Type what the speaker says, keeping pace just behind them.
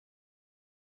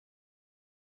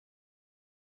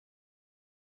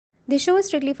This show is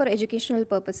strictly for educational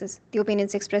purposes. The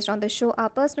opinions expressed on the show are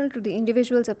personal to the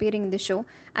individuals appearing in the show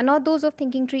and not those of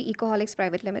Thinking Tree Ecoholics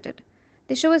Private Limited.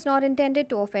 The show is not intended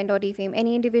to offend or defame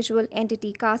any individual,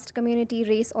 entity, caste, community,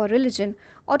 race, or religion,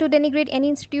 or to denigrate any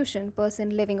institution,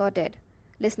 person, living or dead.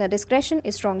 Listener discretion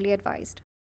is strongly advised.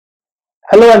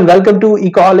 Hello and welcome to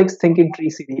Ecoholics Thinking Tree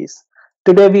series.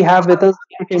 Today we have with us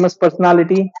a famous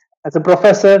personality as a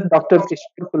professor, Dr.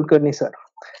 Kishore Kulkarni sir.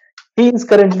 He is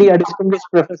currently a distinguished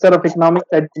professor of economics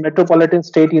at the Metropolitan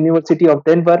State University of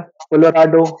Denver,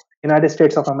 Colorado, United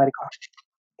States of America.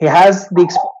 He has the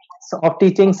experience of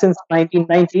teaching since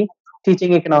 1990,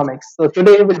 teaching economics. So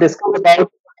today we'll discuss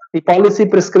about the policy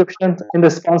prescriptions in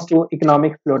response to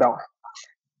economic slowdown.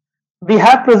 We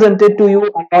have presented to you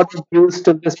a lot of views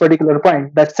to this particular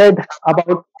point that said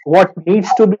about what needs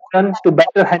to be done to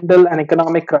better handle an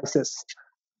economic crisis.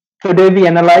 Today we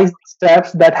analyze the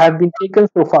steps that have been taken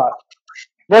so far.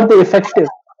 Were they effective?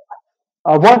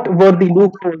 What were the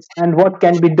loopholes and what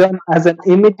can be done as an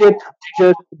immediate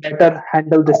measure to better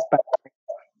handle this pandemic?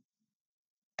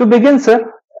 To begin,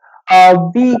 sir,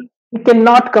 we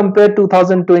cannot compare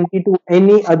 2020 to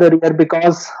any other year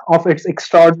because of its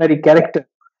extraordinary character.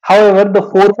 However, the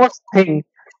foremost thing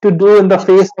to do in the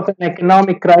face of an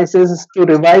economic crisis is to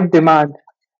revive demand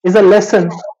is a lesson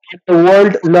that the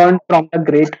world learned from the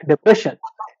Great Depression.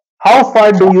 How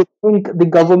far do you think the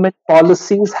government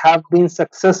policies have been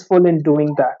successful in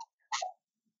doing that?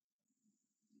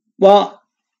 Well,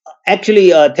 actually,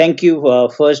 thank you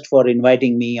first for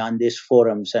inviting me on this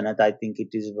forum, Sanat. I think it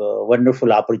is a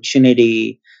wonderful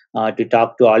opportunity to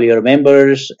talk to all your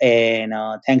members, and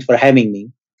thanks for having me.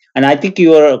 And I think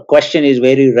your question is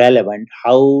very relevant.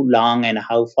 How long and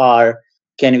how far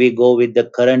can we go with the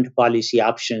current policy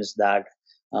options that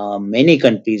many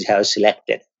countries have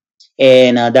selected?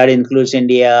 And that includes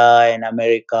India and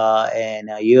America and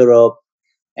Europe.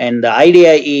 And the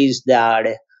idea is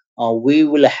that we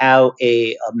will have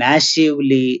a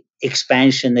massively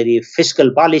expansionary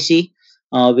fiscal policy,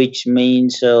 which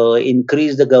means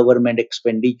increase the government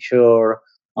expenditure,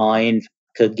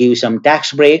 give some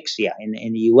tax breaks. Yeah,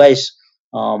 in the US,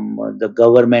 the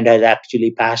government has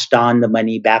actually passed on the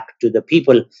money back to the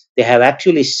people. They have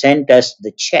actually sent us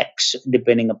the checks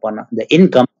depending upon the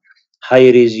income.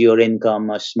 Higher is your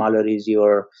income, smaller is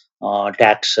your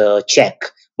tax check.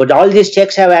 But all these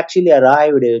checks have actually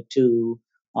arrived to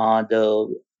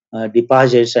the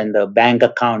deposits and the bank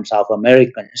accounts of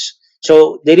Americans.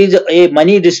 So there is a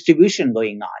money distribution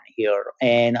going on here,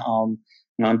 and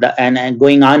and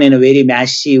going on in a very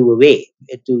massive way.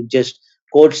 To just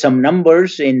quote some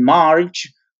numbers, in March,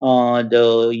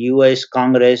 the U.S.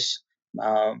 Congress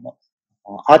um,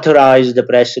 authorized the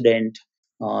president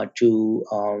to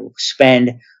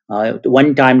spend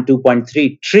one time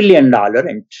 $2.3 trillion,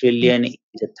 and trillion is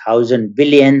 1,000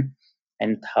 billion,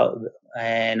 and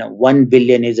 1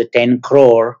 billion is a 10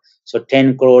 crore. So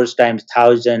 10 crores times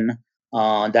 1,000,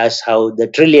 that's how the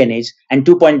trillion is. And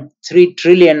 $2.3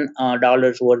 trillion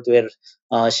worth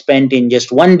were spent in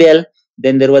just one bill.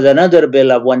 Then there was another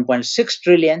bill of 1.6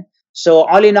 trillion. So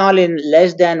all in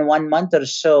less than 1 month or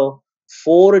so,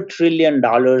 $4 trillion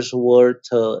worth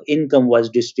income was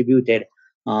distributed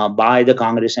by the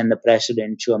Congress and the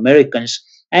president to Americans.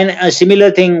 And a similar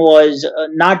thing was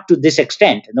not to this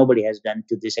extent. Nobody has done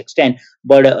to this extent,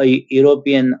 but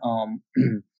European,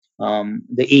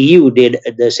 the EU did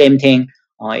the same thing.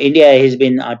 India has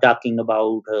been talking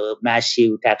about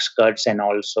massive tax cuts and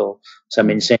also some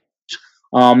incentives.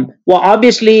 Well,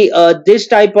 obviously, this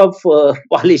type of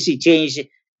policy change,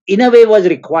 in a way, was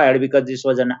required because this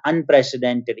was an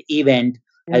unprecedented event,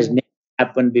 has Mm. never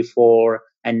happened before,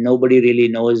 and nobody really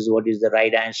knows what is the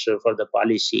right answer for the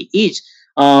policy is.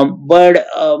 But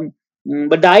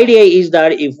the idea is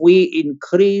that if we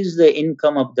increase the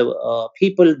income of the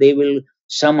people, they will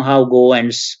somehow go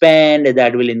and spend.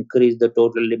 That will increase the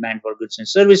total demand for goods and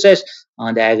services.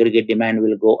 The aggregate demand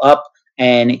will go up,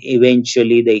 and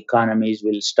eventually the economies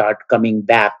will start coming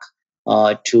back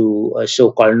to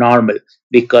so-called normal.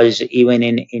 Because even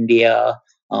in India,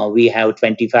 we have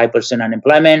 25%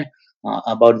 unemployment,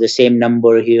 about the same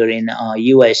number here in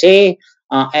U.S.A.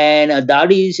 And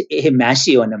that is a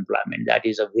massive unemployment. That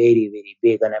is a very, very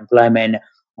big unemployment.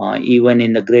 Even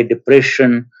in the Great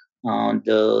Depression,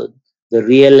 the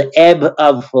real ebb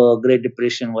of Great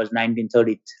Depression was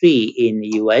 1933 in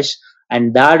the U.S.,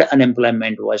 and that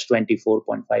unemployment was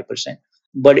 24.5%.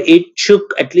 But it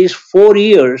took at least 4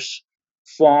 years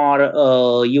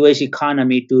for U.S.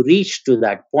 economy to reach to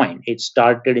that point. It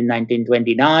started in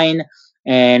 1929,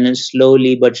 and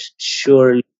slowly but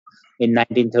surely in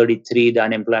 1933, the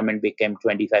unemployment became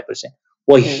 25%.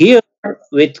 Well, Mm. here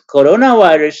with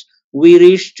coronavirus, we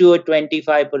reached to a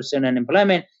 25%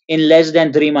 unemployment in less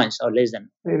than 3 months or less than.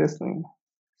 Seriously.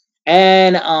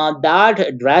 And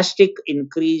that drastic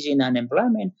increase in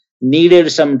unemployment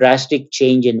needed some drastic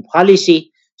change in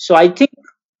policy. So I think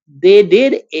they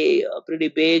did a pretty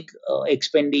big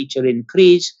expenditure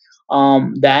increase.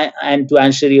 That, and to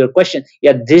answer your question,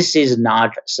 yeah, this is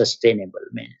not sustainable,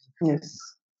 man. Yes.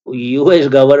 U.S.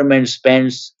 government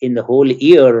spends in the whole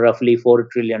year roughly $4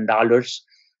 trillion.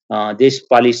 This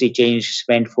policy change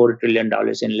spent $4 trillion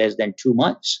in less than 2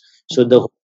 months. So the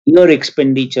year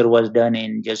expenditure was done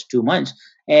in just 2 months,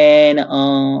 and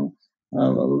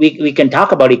we can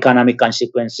talk about economic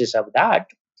consequences of that,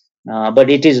 but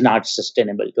it is not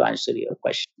sustainable. To answer your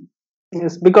question.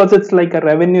 Yes, because it's like a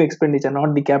revenue expenditure,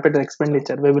 not the capital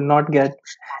expenditure. We will not get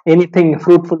anything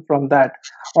fruitful from that.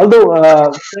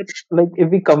 Although, sir, like if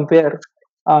we compare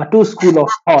two school of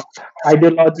thought,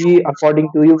 ideology, according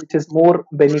to you, which is more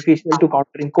beneficial to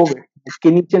countering COVID, the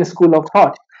Keynesian school of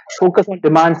thought, focus on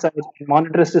demand side, and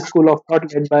monetarist school of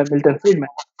thought led by Milton Friedman,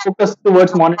 focus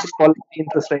towards monetary policy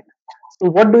interest rate. So,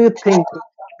 what do you think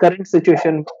current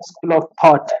situation school of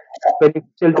thought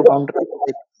beneficial to counter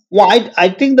COVID? Well, I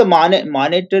think the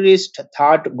monetarist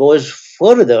thought goes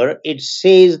further. It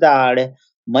says that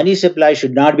money supply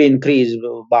should not be increased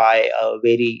by a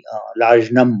very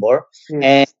large number.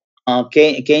 And Yes.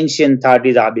 Keynesian thought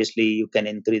is obviously you can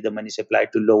increase the money supply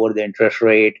to lower the interest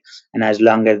rate. And as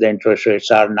long as the interest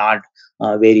rates are not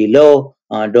very low,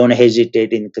 don't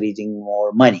hesitate increasing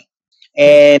more money.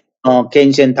 And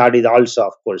Keynesian thought is also,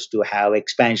 of course, to have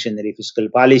expansionary fiscal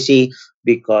policy,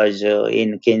 because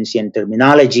in Keynesian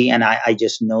terminology, and I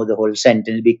just know the whole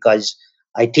sentence because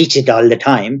I teach it all the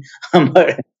time.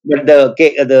 But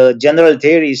the general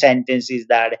theory sentence is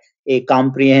that a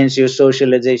comprehensive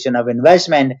socialization of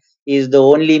investment is the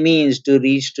only means to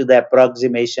reach to the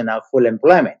approximation of full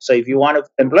employment. So if you want a full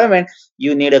employment,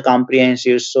 you need a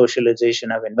comprehensive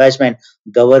socialization of investment.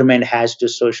 Government has to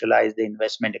socialize the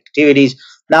investment activities.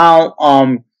 Now,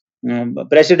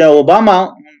 President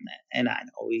Obama, and I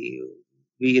know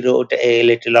we wrote a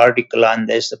little article on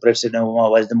this. The President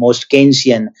Obama was the most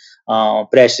Keynesian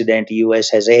president U.S.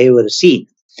 has ever seen.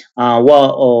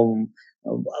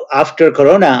 After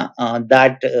Corona,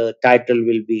 that title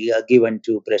will be given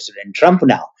to President Trump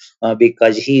now,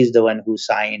 because he is the one who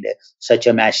signed such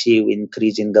a massive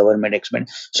increase in government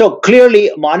expense. So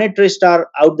clearly, monetarists are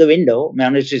out the window.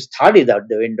 Monetarist thought is out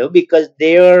the window, because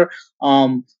their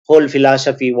whole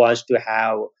philosophy was to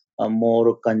have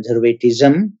more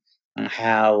conservatism,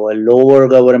 have a lower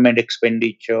government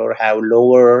expenditure, have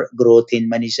lower growth in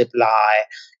money supply,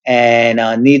 and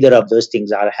neither of those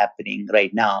things are happening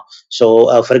right now.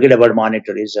 So forget about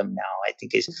monetarism now. I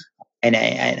think is, and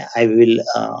I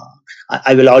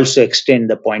will also extend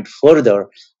the point further,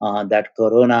 that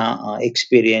Corona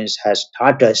experience has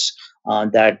taught us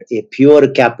that a pure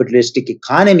capitalistic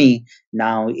economy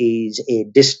now is a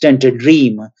distant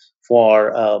dream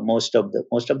for most of the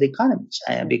economies,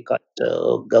 because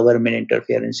government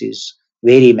interference is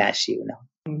very massive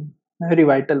now. Very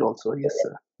vital also. Yes,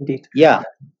 sir. Indeed. Yeah.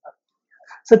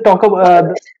 So talk about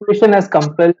the situation has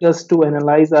compelled us to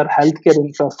analyze our healthcare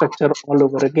infrastructure all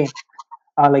over again,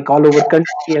 like all over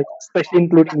country, especially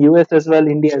including US as well,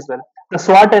 India as well. The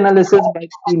SWOT analysis by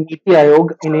the Niti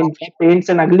Aayog in India paints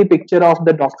an ugly picture of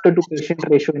the doctor to patient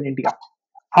ratio in India.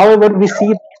 However, we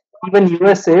see even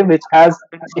USA, which has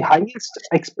the highest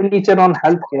expenditure on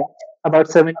healthcare, about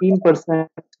 17%,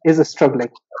 is struggling.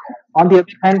 On the other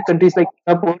hand, countries like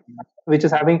Singapore, which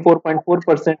is having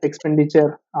 4.4%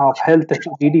 expenditure of health to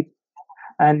GDP,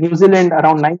 and New Zealand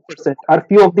around 9%, are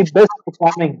few of the best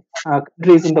performing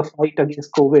countries in the fight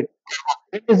against COVID.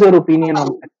 What is your opinion on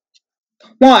that?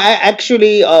 No,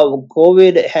 actually,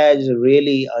 COVID has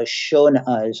really shown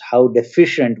us how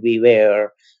deficient we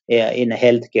were in the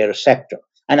healthcare sector,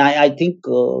 and I think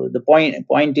the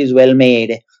point is well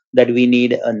made, that we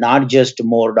need not just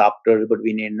more doctors, but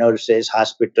we need nurses,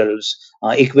 hospitals,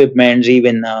 equipment,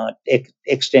 even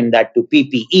extend that to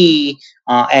PPE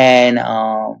and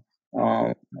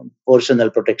personal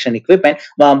protection equipment.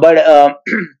 But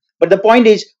but the point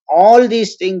is, all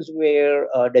these things were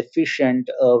deficient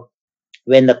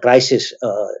when the crisis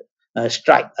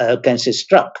struck.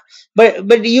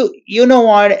 But you know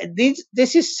what,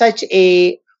 this is such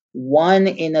a one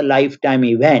in a lifetime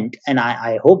event, and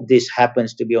I hope this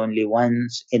happens to be only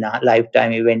once in a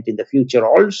lifetime event in the future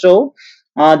also.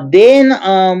 Then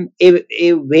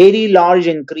a very large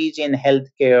increase in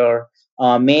healthcare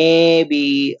may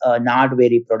be not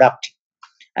very productive,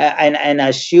 and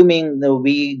assuming that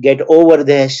we get over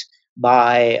this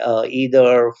by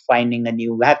either finding a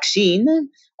new vaccine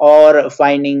or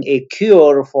finding a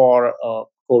cure for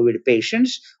COVID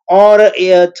patients, or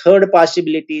a third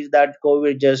possibility is that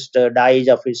COVID just dies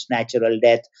of its natural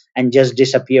death and just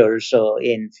disappears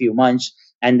in few months,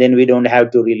 and then we don't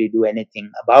have to really do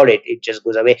anything about it. It just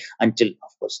goes away until,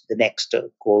 of course, the next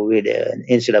COVID,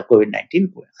 instead of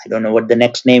COVID-19. I don't know what the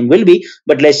next name will be,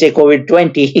 but let's say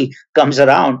COVID-20 comes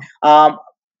around.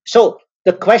 So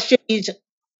the question is,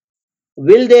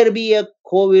 will there be a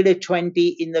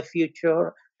COVID-20 in the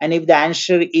future? And if the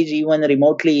answer is even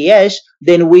remotely yes,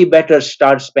 then we better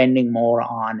start spending more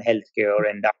on healthcare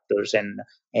and doctors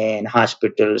and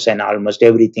hospitals and almost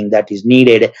everything that is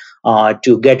needed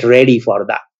to get ready for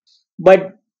that.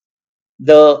 But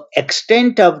the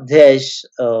extent of this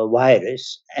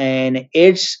virus and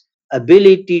its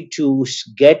ability to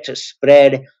get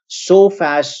spread so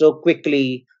fast, so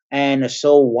quickly, and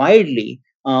so widely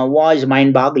was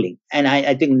mind boggling. And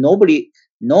I think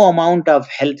no amount of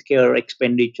healthcare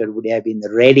expenditure would have been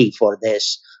ready for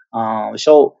this.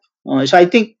 So I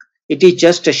think it is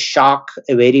just a shock,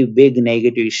 a very big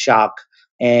negative shock.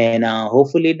 And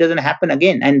hopefully it doesn't happen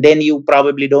again. And then you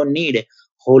probably don't need a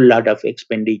whole lot of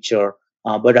expenditure,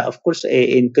 but of course,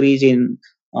 increase in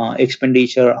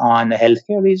expenditure on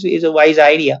healthcare is a wise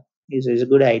idea, is a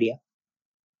good idea.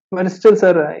 But still,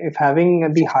 sir, if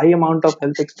having the high amount of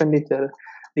health expenditure,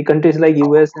 the countries like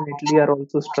US and Italy are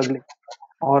also struggling,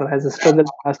 or has a struggle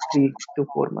last 3 to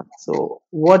 4 months. So,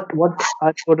 what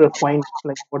are your points?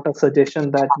 Like, what are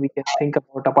suggestions that we can think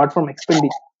about apart from expenditure?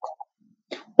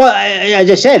 Well, as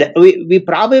I said, we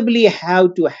probably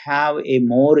have to have a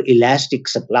more elastic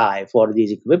supply for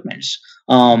these equipments.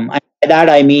 And by that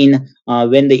I mean,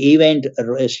 when the event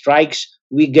strikes,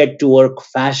 we get to work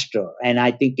faster. And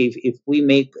I think if we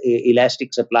make a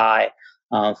elastic supply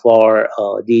for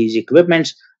these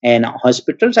equipments and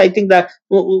hospitals, I think that,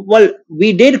 well,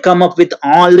 we did come up with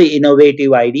all the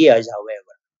innovative ideas,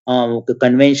 however. The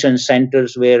convention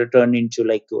centers were turned into,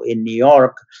 like in New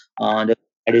York, the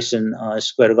Madison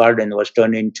Square Garden was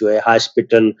turned into a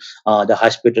hospital. The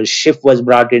hospital ship was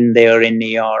brought in there in New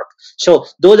York. So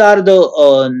those are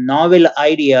the novel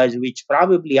ideas, which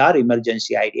probably are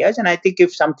emergency ideas. And I think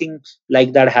if something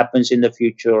like that happens in the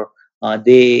future,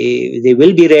 they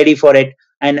will be ready for it.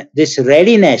 And this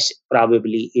readiness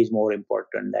probably is more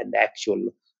important than the actual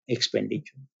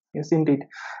expenditure. Yes, indeed.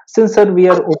 Since, sir, we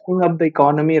are opening up the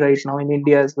economy right now in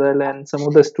India as well, and some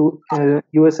of the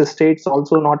US states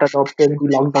also not adopted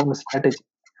the lockdown strategy.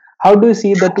 How do you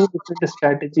see the two different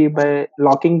strategy by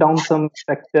locking down some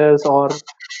sectors or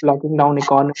locking down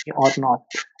economy or not?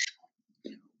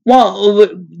 Well,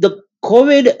 the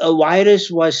COVID virus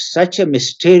was such a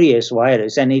mysterious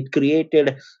virus, and it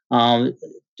created um,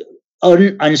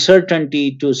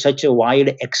 uncertainty to such a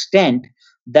wide extent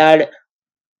that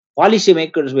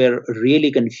policymakers were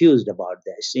really confused about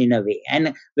this in a way.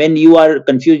 And when you are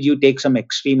confused, you take some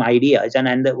extreme ideas.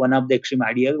 And one of the extreme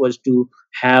ideas was to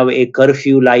have a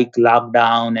curfew like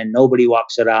lockdown and nobody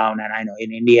walks around. And I know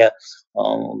in India,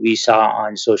 we saw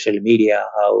on social media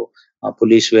how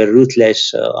police were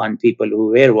ruthless on people who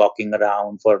were walking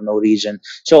around for no reason.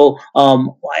 So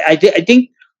I think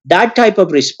that type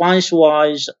of response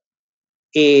was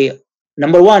a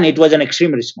number one, it was an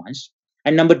extreme response,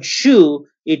 and number two,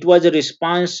 it was a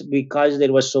response because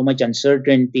there was so much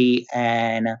uncertainty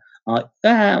and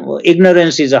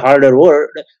ignorance is a harder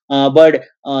word, but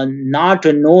not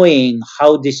knowing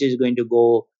how this is going to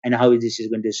go and how this is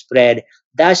going to spread.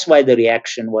 That's why the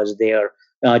reaction was there.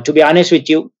 To be honest with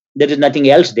you, there is nothing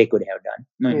else they could have done.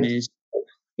 I Yes. mean,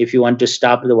 if you want to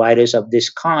stop the virus of this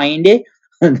kind,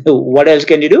 what else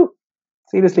can you do?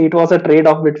 Seriously, it was a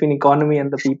trade-off between economy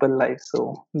and the people life.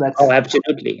 So that's Oh,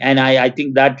 absolutely. And I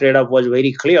think that trade-off was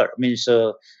very clear. I mean,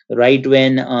 so right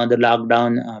when the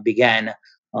lockdown began,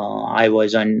 I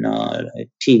was on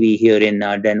TV here in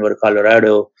Denver,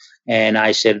 Colorado, and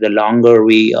I said the longer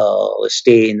we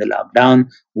stay in the lockdown,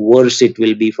 worse it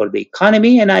will be for the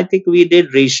economy. And I think we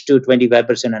did reach to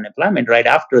 25% unemployment right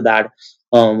after that.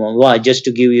 Well, just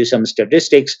to give you some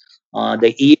statistics,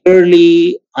 the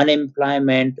yearly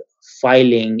unemployment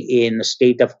filing in the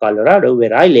state of Colorado,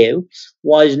 where I live,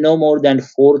 was no more than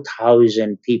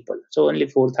 4,000 people. So only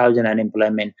 4,000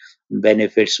 unemployment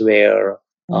benefits were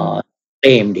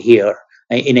claimed here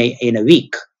in a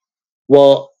week.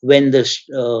 Well, when the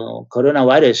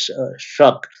coronavirus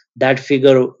struck, that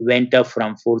figure went up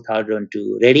from 4,000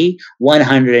 to ready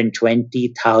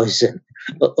 120,000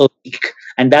 a week,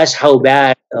 and that's how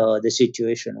bad the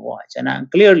situation was. And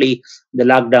clearly, the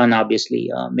lockdown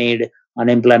obviously made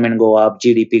unemployment go up,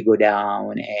 GDP go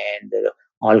down, and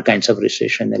all kinds of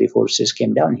recessionary forces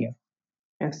came down here.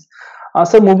 yes.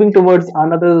 So moving towards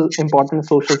another important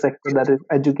social sector, that is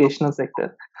educational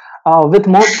sector. With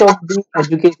most of the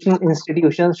educational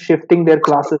institutions shifting their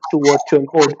classes to virtual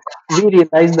mode, we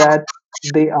realize that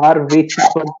they are way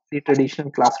cheaper than the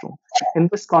traditional classroom. In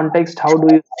this context, how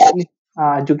do you see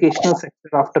educational sector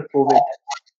after COVID?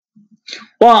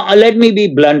 Well, let me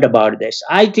be blunt about this.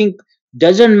 I think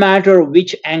doesn't matter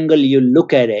which angle you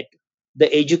look at it.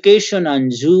 The education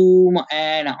on Zoom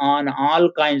and on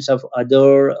all kinds of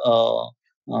other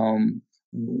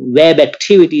web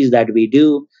activities that we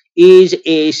do is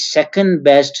a second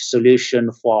best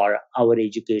solution for our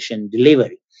education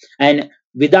delivery. And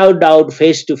without doubt,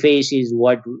 face to face is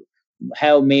what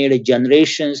have made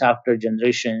generations after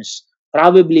generations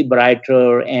probably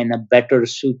brighter and better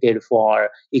suited for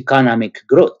economic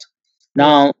growth. Yes,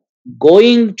 Now,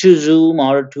 going to Zoom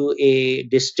or to a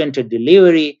distant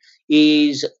delivery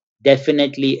is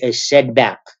definitely a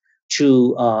setback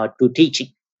to teaching.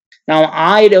 Now,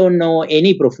 I don't know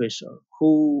any professor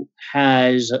who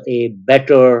has a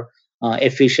better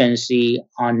efficiency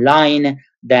online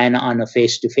than on a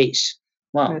face to face.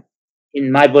 yes, Well,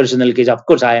 in my personal case, of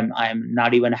course, I am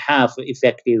not even half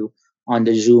effective on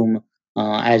the Zoom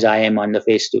as I am on the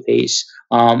face to face.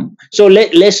 So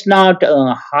let's not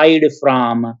hide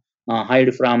from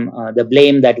the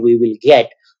blame that we will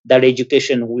get. That uh,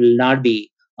 education will not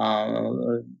be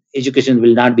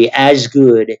as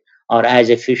good or as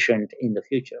efficient in the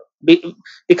future,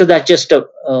 because that's just a,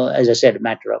 as I said,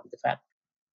 matter of the fact.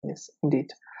 yes, indeed.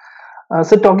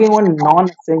 So, talking on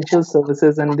non-essential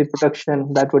services and the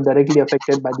production that were directly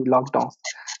affected by the lockdowns,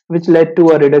 which led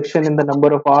to a reduction in the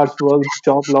number of hours worked,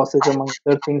 job losses, among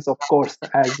other things, of course,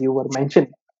 as you were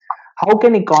mentioning. How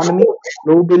can economy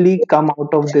globally come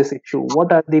out of this issue?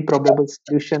 What are the probable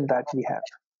solutions that we have?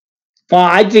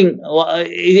 I think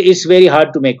it's very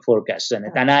hard to make forecasts in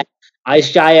it, and I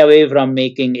shy away from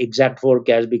making exact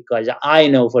forecasts because I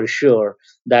know for sure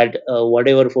that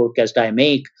whatever forecast I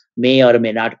make may or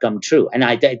may not come true, and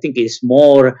I think it's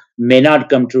more may not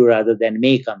come true rather than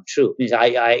may come true. Means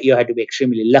you have to be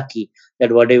extremely lucky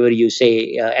that whatever you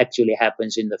say actually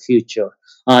happens in the future.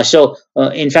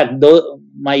 In fact, though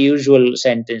my usual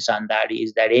sentence on that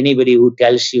is that anybody who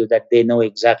tells you that they know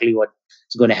exactly what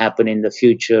is going to happen in the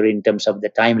future in terms of the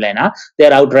timeline,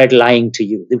 they're outright lying to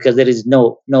you, because there is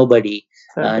nobody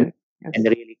uh, Certainly, can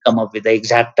yes, really come up with the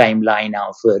exact timeline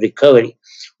of recovery.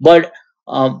 But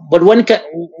one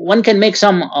can make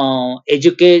some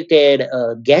educated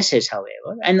guesses,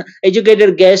 however, and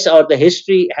educated guess or the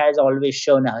history has always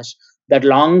shown us that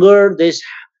longer this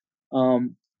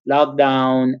um,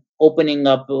 lockdown, opening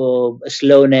up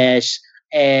slowness,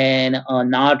 and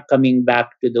not coming back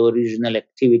to the original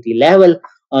activity level,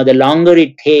 the longer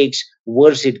it takes,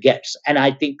 worse it gets. And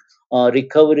I think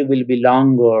recovery will be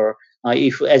longer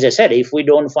if, as I said, if we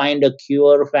don't find a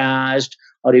cure fast,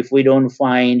 or if we don't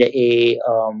find a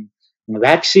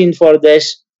vaccine for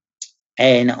this,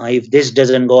 and if this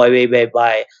doesn't go away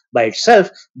by itself,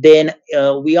 then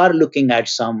we are looking at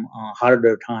some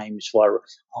harder times for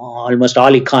almost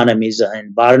all economies,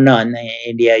 and bar none,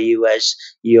 India, US,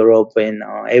 Europe, and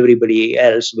everybody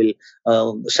else will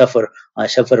suffer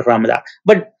from that.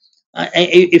 But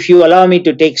if you allow me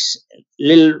to take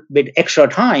little bit extra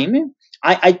time,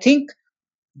 I think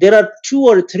there are two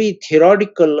or three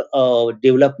theoretical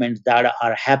developments that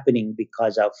are happening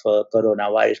because of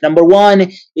coronavirus. Number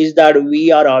one is that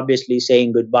we are obviously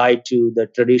saying goodbye to the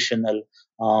traditional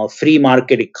free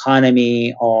market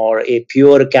economy or a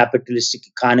pure capitalistic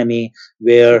economy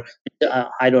where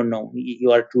I don't know,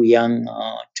 you are too young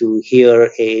to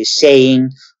hear a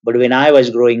saying, but when I was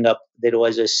growing up, there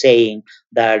was a saying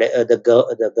that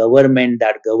the government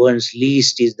that governs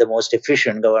least is the most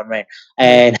efficient government. yes,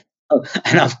 And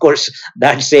and of course,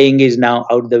 that saying is now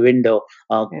out the window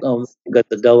yes, because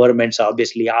the governments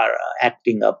obviously are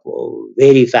acting up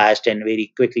very fast and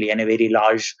very quickly, and a very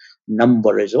large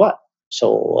number as well.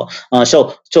 So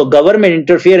government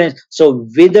interference. So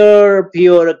whether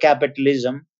pure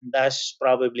capitalism, that's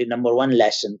probably number one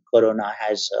lesson Corona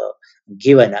has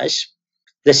given us.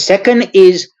 The second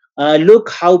is look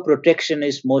how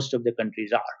protectionist most of the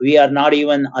countries are. We are not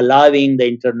even allowing the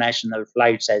international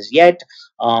flights as yet,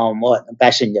 or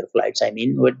passenger flights. I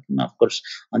mean, but of course,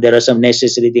 there are some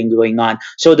necessary things going on.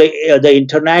 So the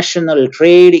international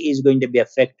trade is going to be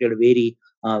affected very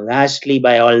vastly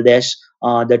by all this.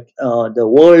 The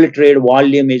world trade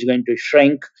volume is going to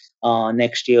shrink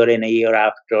next year and a year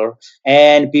after,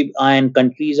 and people and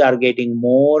countries are getting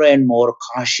more and more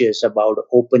cautious about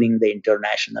opening the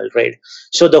international trade.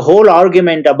 So the whole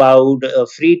argument about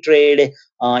free trade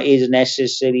is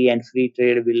necessary, and free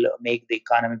trade will make the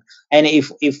economy. And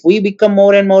if we become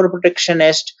more and more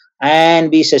protectionist, and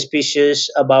be suspicious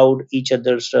about each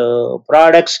other's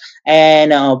products,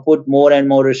 and put more and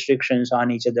more restrictions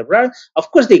on each other products, of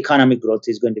course the economic growth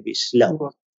is going to be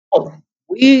slow. Oh,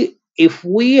 if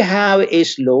we have a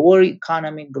slower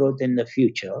economic growth in the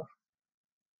future,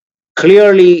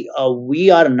 clearly we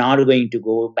are not going to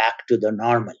go back to the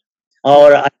normal.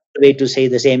 Or another way to say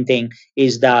the same thing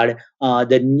is that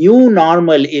the new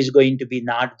normal is going to be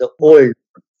not the old.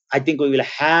 I think we will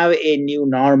have a new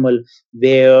normal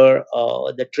where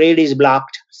the trade is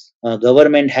blocked.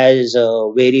 Government has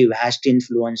a very vast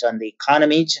influence on the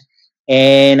economies,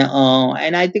 and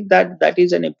I think that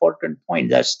is an important point.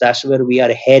 That's where we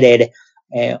are headed.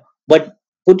 But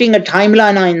putting a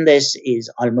timeline on this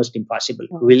is almost impossible.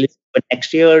 Will it be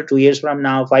next year, 2 years from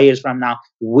now, 5 years from now?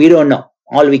 We don't know.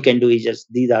 All we can do is just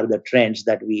these are the trends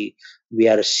that we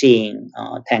are seeing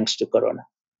thanks to Corona.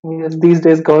 Yes, these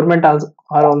days government are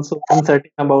also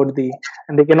uncertain about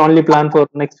and they can only plan for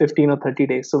next 15 or 30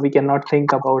 days. So we cannot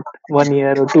think about 1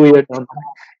 year or 2 years down the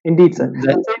line. Indeed, sir.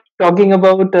 So talking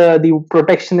about the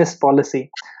protectionist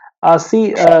policy,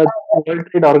 World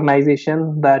Trade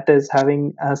Organization that is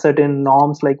having certain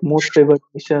norms like most favored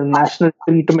nation, national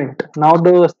treatment. Now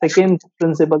the second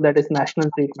principle, that is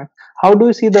national treatment. How do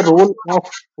you see the role of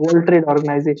World Trade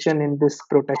Organization in this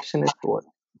protectionist world?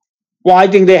 Well, I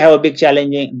think they have a big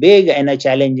and a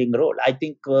challenging role. I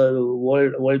think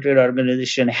World Trade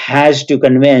Organization has to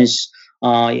convince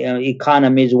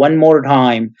economies one more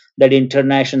time that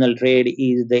international trade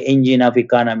is the engine of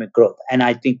economic growth. And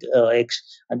I think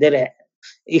there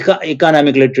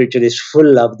economic literature is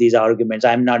full of these arguments.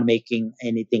 I'm not making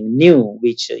anything new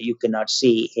which you cannot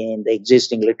see in the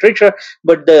existing literature,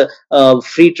 but the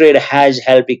free trade has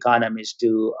helped economies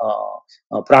to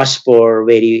prosper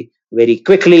very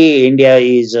quickly. India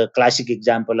is a classic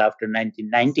example after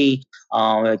 1990.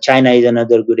 China is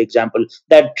another good example.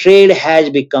 That trade has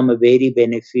become very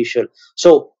beneficial.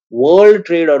 So World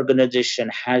Trade Organization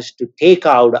has to take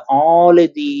out all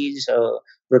of these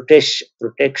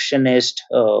protectionist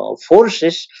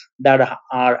forces that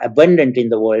are abundant in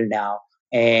the world now,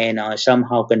 and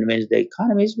somehow convince the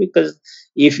economies. Because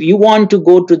if you want to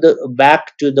go to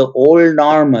back to the old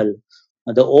normal,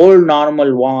 the old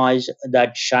normal was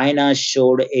that China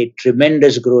showed a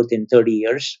tremendous growth in 30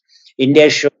 years. India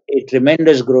showed a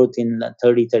tremendous growth in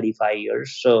 35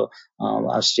 years. So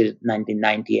still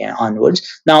 1990 and onwards.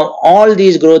 Now, all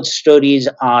these growth stories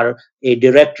are a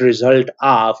direct result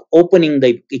of opening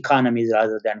the economies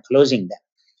rather than closing them.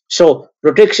 So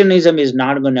protectionism is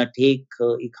not going to take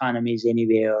economies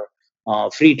anywhere.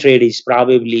 Free trade is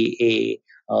probably a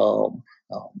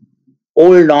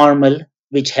old normal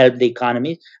which help the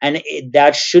economy, and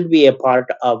that should be a part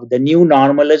of the new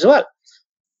normal as well.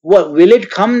 What will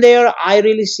it come there? I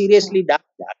really seriously doubt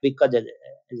that, because as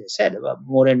I said,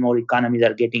 more and more economies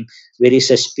are getting very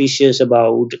suspicious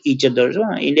about each other. So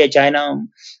India, China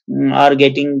are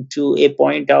getting to a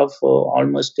point of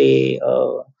almost a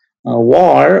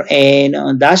war,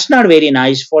 and that's not very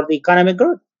nice for the economic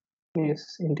growth.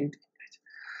 Yes, indeed.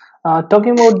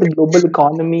 Talking about the global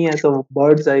economy as a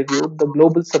bird's eye view, the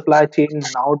global supply chain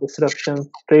now disruptions,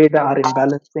 trade are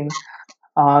imbalancing,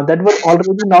 that were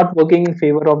already not working in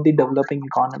favor of the developing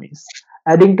economies.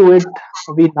 Adding to it,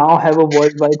 we now have a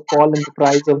worldwide fall in the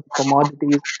price of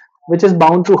commodities, which is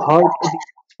bound to hurt the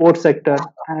export sector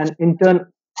and in turn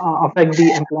affect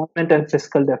the employment and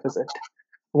fiscal deficit.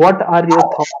 What are your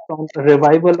thoughts on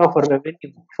revival of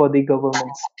revenue for the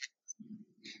governments?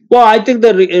 Well, I think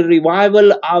the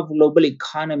revival of global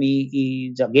economy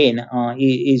is again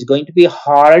is going to be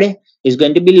hard. Is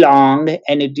going to be long,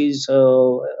 and it is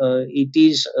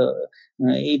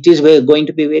going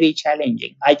to be very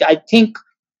challenging. I think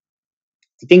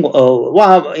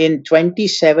well, in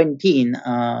 2017,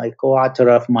 a co-author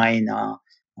of mine,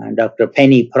 Dr.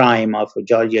 Penny Prime of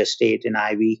Georgia State and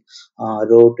Ivy,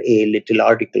 wrote a little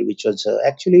article which was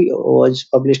actually was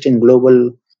published in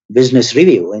Global Business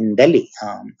Review in Delhi.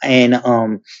 And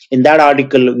in that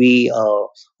article, we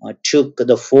took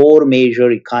the four major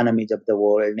economies of the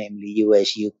world, namely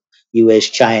US,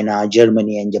 China,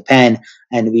 Germany, and Japan,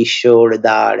 and we showed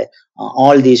that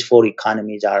all these four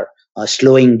economies are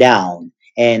slowing down,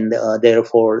 and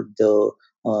therefore the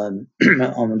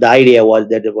idea was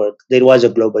that there was a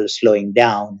global slowing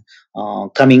down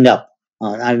coming up.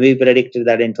 And we predicted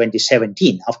that in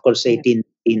 2017. Of course, 18,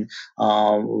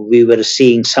 we were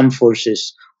seeing some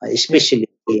forces, especially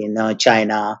in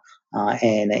China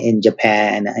and in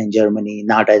Japan and Germany,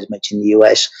 not as much in the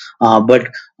US. But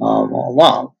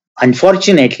well,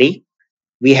 unfortunately,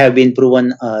 we have been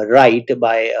proven right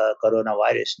by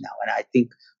coronavirus now. And I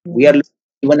think we are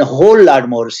even a whole lot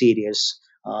more serious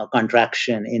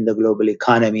contraction in the global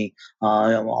economy.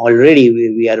 Already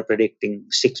we are predicting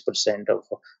 6% of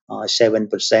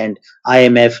 7%.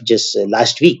 IMF just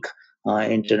last week,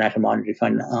 International Monetary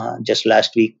Fund just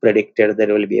last week predicted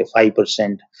there will be a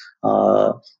 5%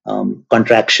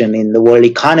 contraction in the world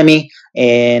economy,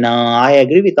 and I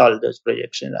agree with all those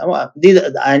projections.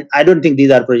 I don't think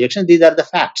these are projections; these are the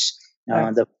facts.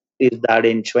 The is that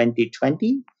in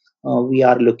 2020 we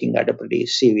are looking at a pretty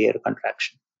severe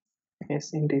contraction.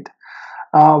 Yes, indeed.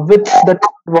 With the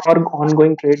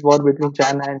ongoing trade war between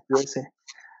China and USA,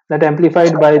 that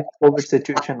amplified by the COVID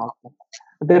situation also,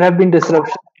 there have been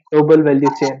disruptions in global value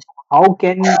chain. How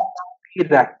can be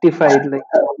rectified, like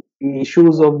the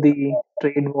issues of the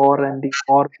trade war and the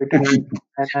war between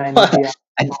China and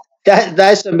India?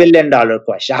 That's $1 million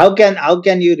question. How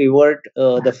can you revert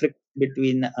the friction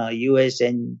between U.S.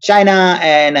 and China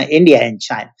and India and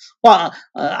China? Well,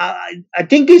 I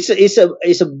think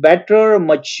it's a better,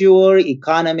 mature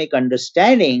economic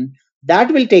understanding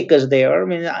that will take us there. I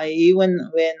mean, even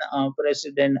when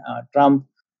President Trump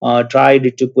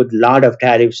tried to put a lot of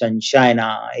tariffs on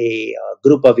China, a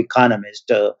group of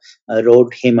economists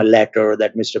wrote him a letter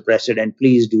that, Mr. President,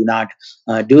 please do not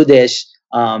do this.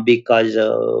 Because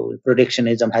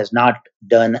protectionism has not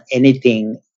done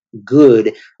anything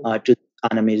good to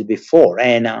economies before,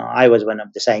 and I was one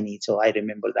of the signees, so I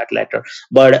remember that letter.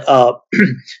 But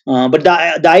but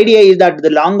the idea is that the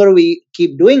longer we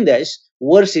keep doing this,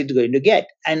 worse it's going to get.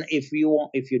 And if you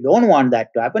don't want that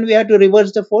to happen, we have to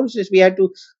reverse the forces. We have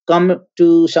to come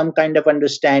to some kind of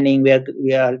understanding. We have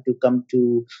to come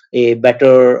to a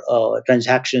better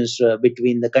transactions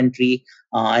between the country,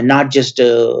 and not just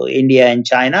India and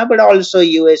China, but also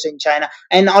US and China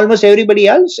and almost everybody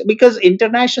else, because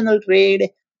international trade,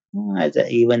 as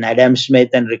even Adam Smith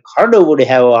and Ricardo would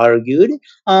have argued,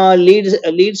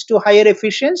 leads to higher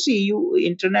efficiency.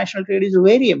 International trade is a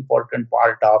very important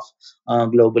part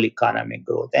of global economic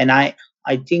growth, and I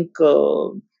think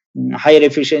higher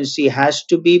efficiency has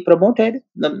to be promoted.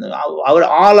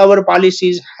 All our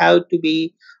policies have to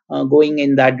be going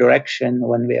in that direction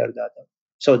one way or the other.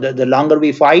 So the longer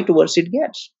we fight, worse it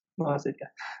gets.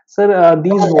 Sir,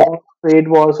 these trade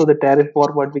wars or the tariff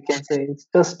war, what we can say, is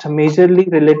just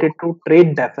majorly related to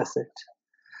trade deficit.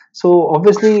 So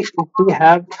obviously, if we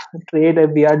have trade,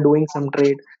 if we are doing some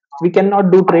trade, we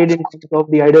cannot do trade in terms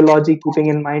of the ideology keeping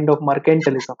in mind of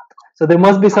mercantilism. So there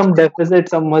must be some deficit,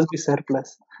 some must be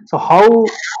surplus. So how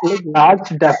large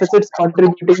deficits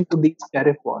contributing to these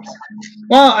tariff wars?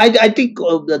 Well, I think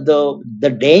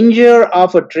the danger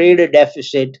of a trade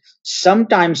deficit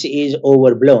sometimes is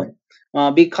overblown,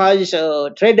 because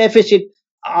trade deficit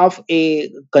of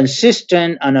a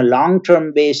consistent on a long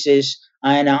term basis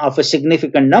and of a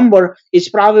significant number is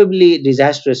probably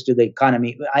disastrous to the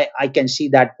economy. I can see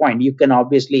that point. You can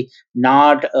obviously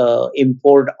not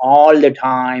import all the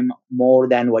time more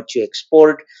than what you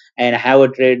export and have a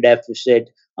trade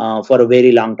deficit for a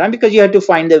very long time, because you have to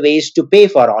find the ways to pay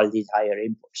for all these higher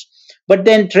imports. But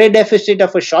then trade deficit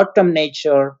of a short-term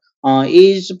nature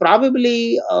is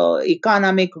probably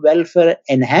economic welfare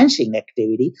enhancing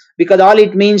activity, because all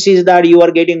it means is that you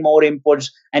are getting more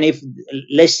imports. And if,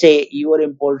 let's say, your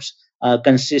imports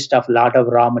consist of a lot of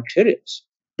raw materials,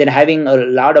 then having a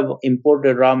lot of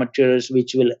imported raw materials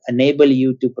which will enable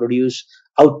you to produce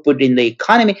output in the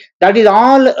economy, that is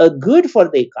all good for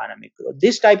the economic growth.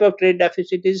 This type of trade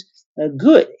deficit is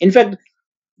good. In fact,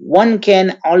 one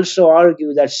can also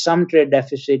argue that some trade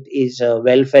deficit is a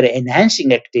welfare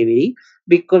enhancing activity,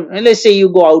 because let's say you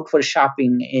go out for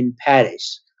shopping in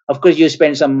Paris. Of course, you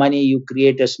spend some money, you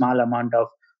create a small amount of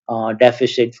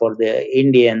deficit for the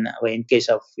Indian. In case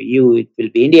of you, it will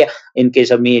be India. In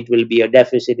case of me, it will be a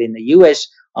deficit in the US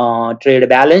trade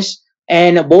balance.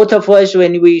 And both of us,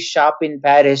 when we shop in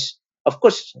Paris, of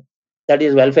course, that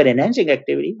is welfare enhancing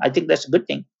activity. I think that's a good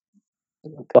thing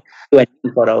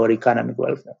for our economic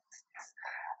welfare.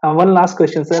 One last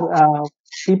question, sir.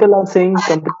 People are saying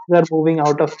companies are moving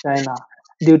out of China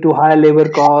due to high labor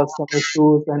costs, some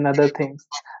issues, and other things.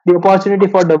 The opportunity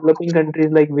for developing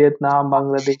countries like Vietnam,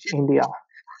 Bangladesh, India.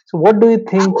 So, what do you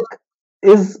think?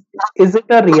 Is it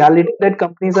a reality that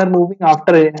companies are moving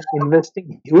after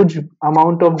investing huge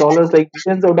amount of dollars, like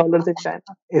billions of dollars in China?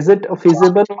 Is it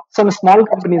feasible? Some small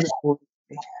companies are moving.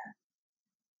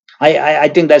 I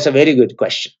think that's a very good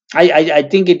question. I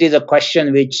think it is a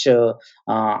question which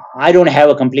I don't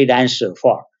have a complete answer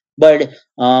for. But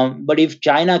if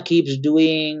China keeps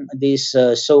doing these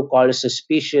so-called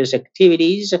suspicious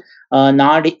activities,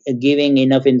 not giving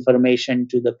enough information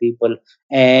to the people,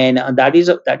 and that is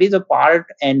a part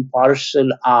and parcel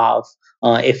of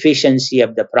efficiency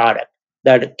of the product.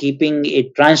 That keeping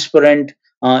it transparent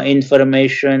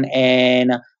information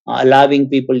and allowing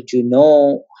people to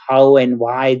know how and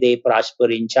why they prosper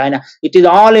in China. It is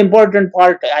all important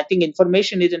part. I think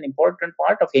information is an important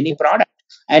part of any product,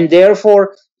 and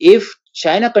therefore, if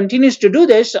China continues to do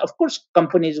this, of course,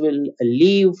 companies will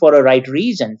leave for a right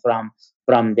reason from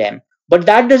them. But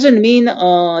that doesn't mean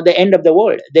the end of the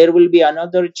world. There will be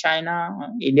another China.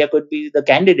 India could be the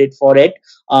candidate for it,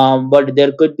 but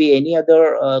there could be any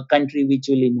other country which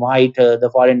will invite the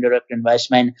foreign direct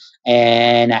investment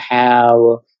and have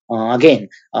again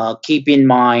keep in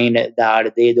mind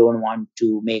that they don't want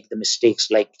to make the mistakes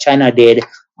like China did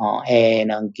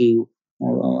and give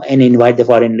and invite the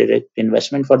foreign direct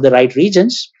investment for the right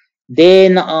reasons.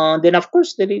 Then of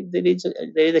course there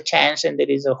is a chance and there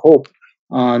is a hope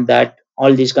that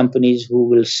all these companies who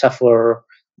will suffer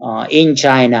in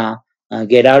China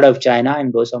get out of China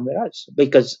and go somewhere else.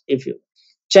 Because if you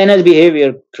China's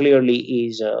behavior clearly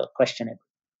is questionable.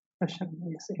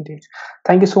 Yes, indeed.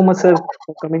 Thank you so much, sir,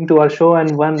 for coming to our show.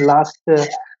 And one last,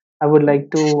 I would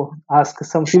like to ask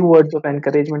some few words of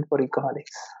encouragement for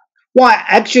Ecoholics. Well,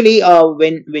 actually,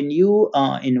 when you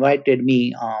invited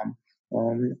me,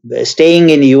 staying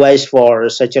in US for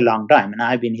such a long time, and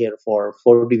I've been here for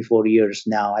 44 years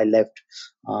now. I left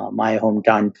my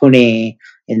hometown Pune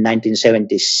in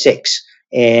 1976,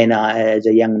 and as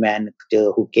a young man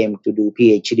who came to do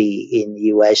Ph.D. in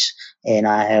US, and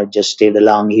I have just stayed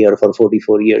along here for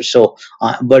 44 years. So,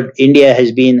 but India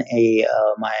has been a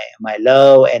my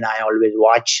love, and I always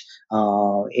watch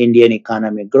Indian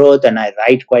economic growth, and I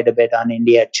write quite a bit on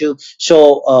India too.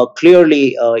 So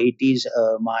clearly, it is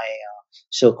my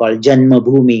so-called Janma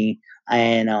Bhumi,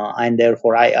 and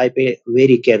therefore I pay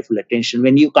very careful attention.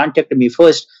 When you contacted me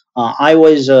first, I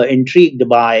was intrigued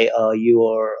by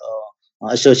your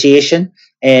association,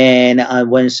 and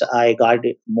once I got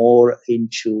more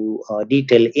into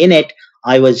detail in it,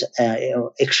 I was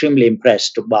extremely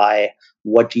impressed by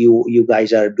what you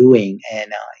guys are doing,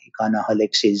 and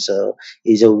Ecoholics is a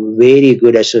very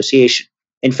good association.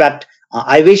 In fact,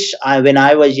 I wish when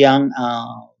I was young,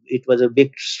 it was a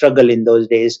big struggle in those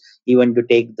days, even to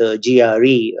take the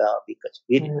GRE because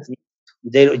Yes.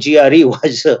 the GRE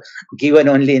was given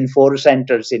only in 4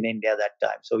 centers in India that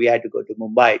time. So we had to go to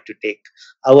Mumbai to take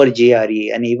our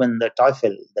GRE, and even the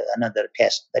TOEFL, another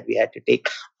test that we had to take.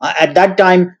 At that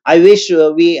time, I wish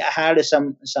we had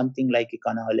something like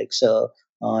Ecoholics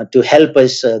to help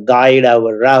us guide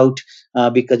our route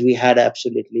because we had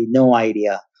absolutely no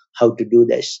idea how to do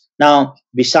this. Now,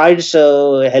 besides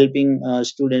helping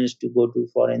students to go to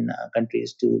foreign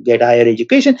countries to get higher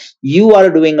education, you are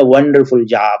doing a wonderful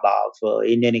job of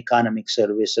Indian economic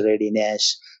service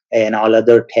readiness and all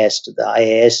other tests, the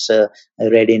IAS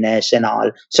readiness and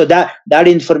all. So that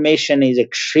information is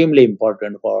extremely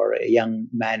important for young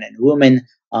men and women,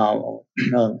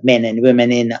 men and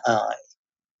women in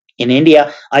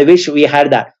India. I wish we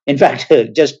had that. In fact,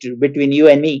 just between you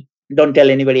and me, don't tell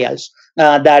anybody else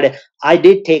that I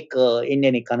did take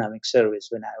Indian economic service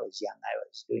when I was young. I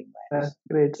was doing my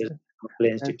Great, sir.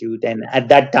 institute, and at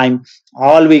that time,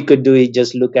 all we could do is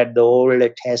just look at the old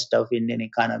test of Indian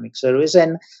economic service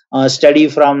and study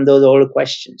from those old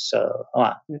questions.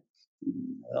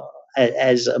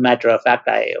 As a matter of fact,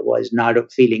 I was not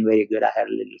feeling very good. I had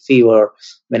a little fever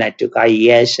when I took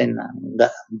IES and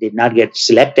did not get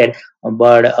selected.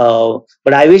 But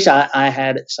I wish I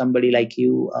had somebody like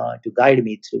you to guide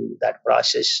me through that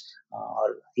process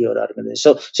or your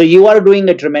organization. So you are doing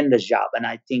a tremendous job, and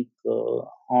I think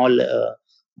all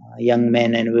young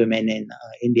men and women in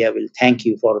India will thank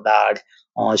you for that.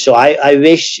 So I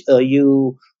wish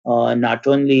you not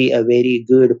only a very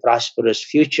good, prosperous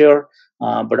future,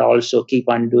 but also keep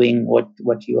on doing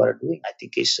what you are doing. I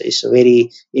think is a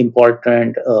very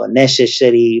important,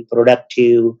 necessary,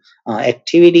 productive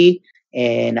activity,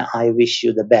 and I wish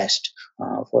you the best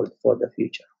for the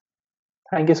future.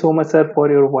 Thank you so much, sir, for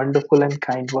your wonderful and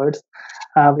kind words.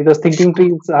 Because Thinking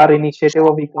Trees are initiative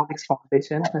of Economics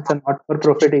Foundation. It's a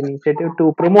not-for-profit initiative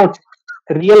to promote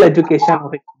real education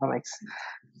of economics.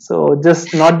 So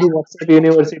just not the WhatsApp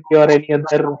University or any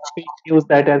other fake news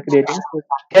that are creating. So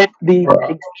get the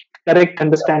correct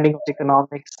understanding of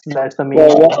economics. That's the main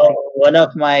thing. One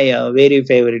of my very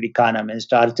favorite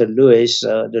economists, Arthur Lewis,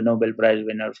 the Nobel Prize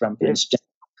winner from Princeton.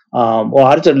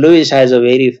 Arthur Lewis has a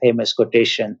very famous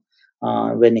quotation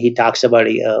when he talks about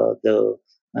the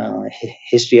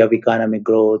history of economic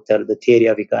growth or the theory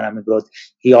of economic growth.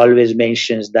 He always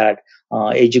mentions that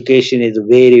education is a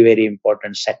very, very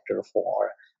important sector for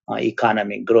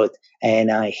economic growth.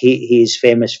 And he is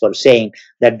famous for saying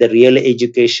that the real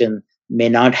education may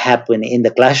not happen in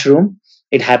the classroom,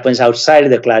 It happens outside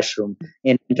the classroom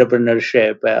in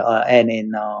entrepreneurship and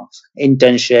in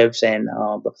internships and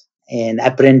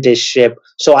apprenticeship.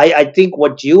 So I think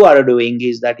what you are doing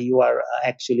is that you are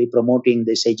actually promoting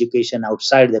this education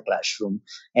outside the classroom,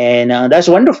 and that's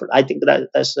wonderful. I think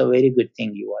that's a very good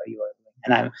thing you are doing,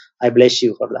 and I bless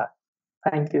you for that.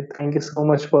 Thank you. Thank you so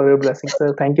much for your blessing,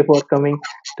 sir. Thank you for coming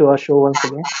to our show once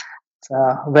again. It's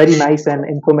a very nice and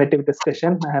informative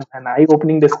discussion and an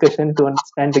eye-opening discussion to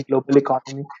understand the global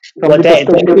economy from Well, the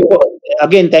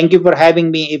perspective. thank you for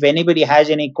having me. If anybody has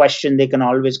any question, they can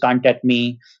always contact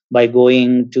me by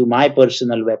going to my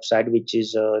personal website, which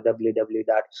is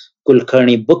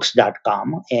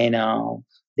www.kulkarnibooks.com, and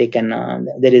they can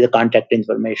there is a contact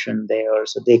information there,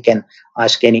 so they can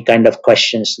ask any kind of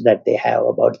questions that they have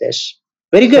about this.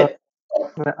 Very Sure. good.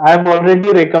 I've already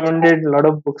recommended a lot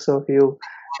of books of you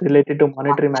related to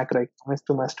monetary macroeconomics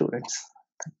to my students.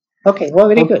 Okay, well,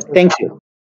 very Okay. good. Thank you.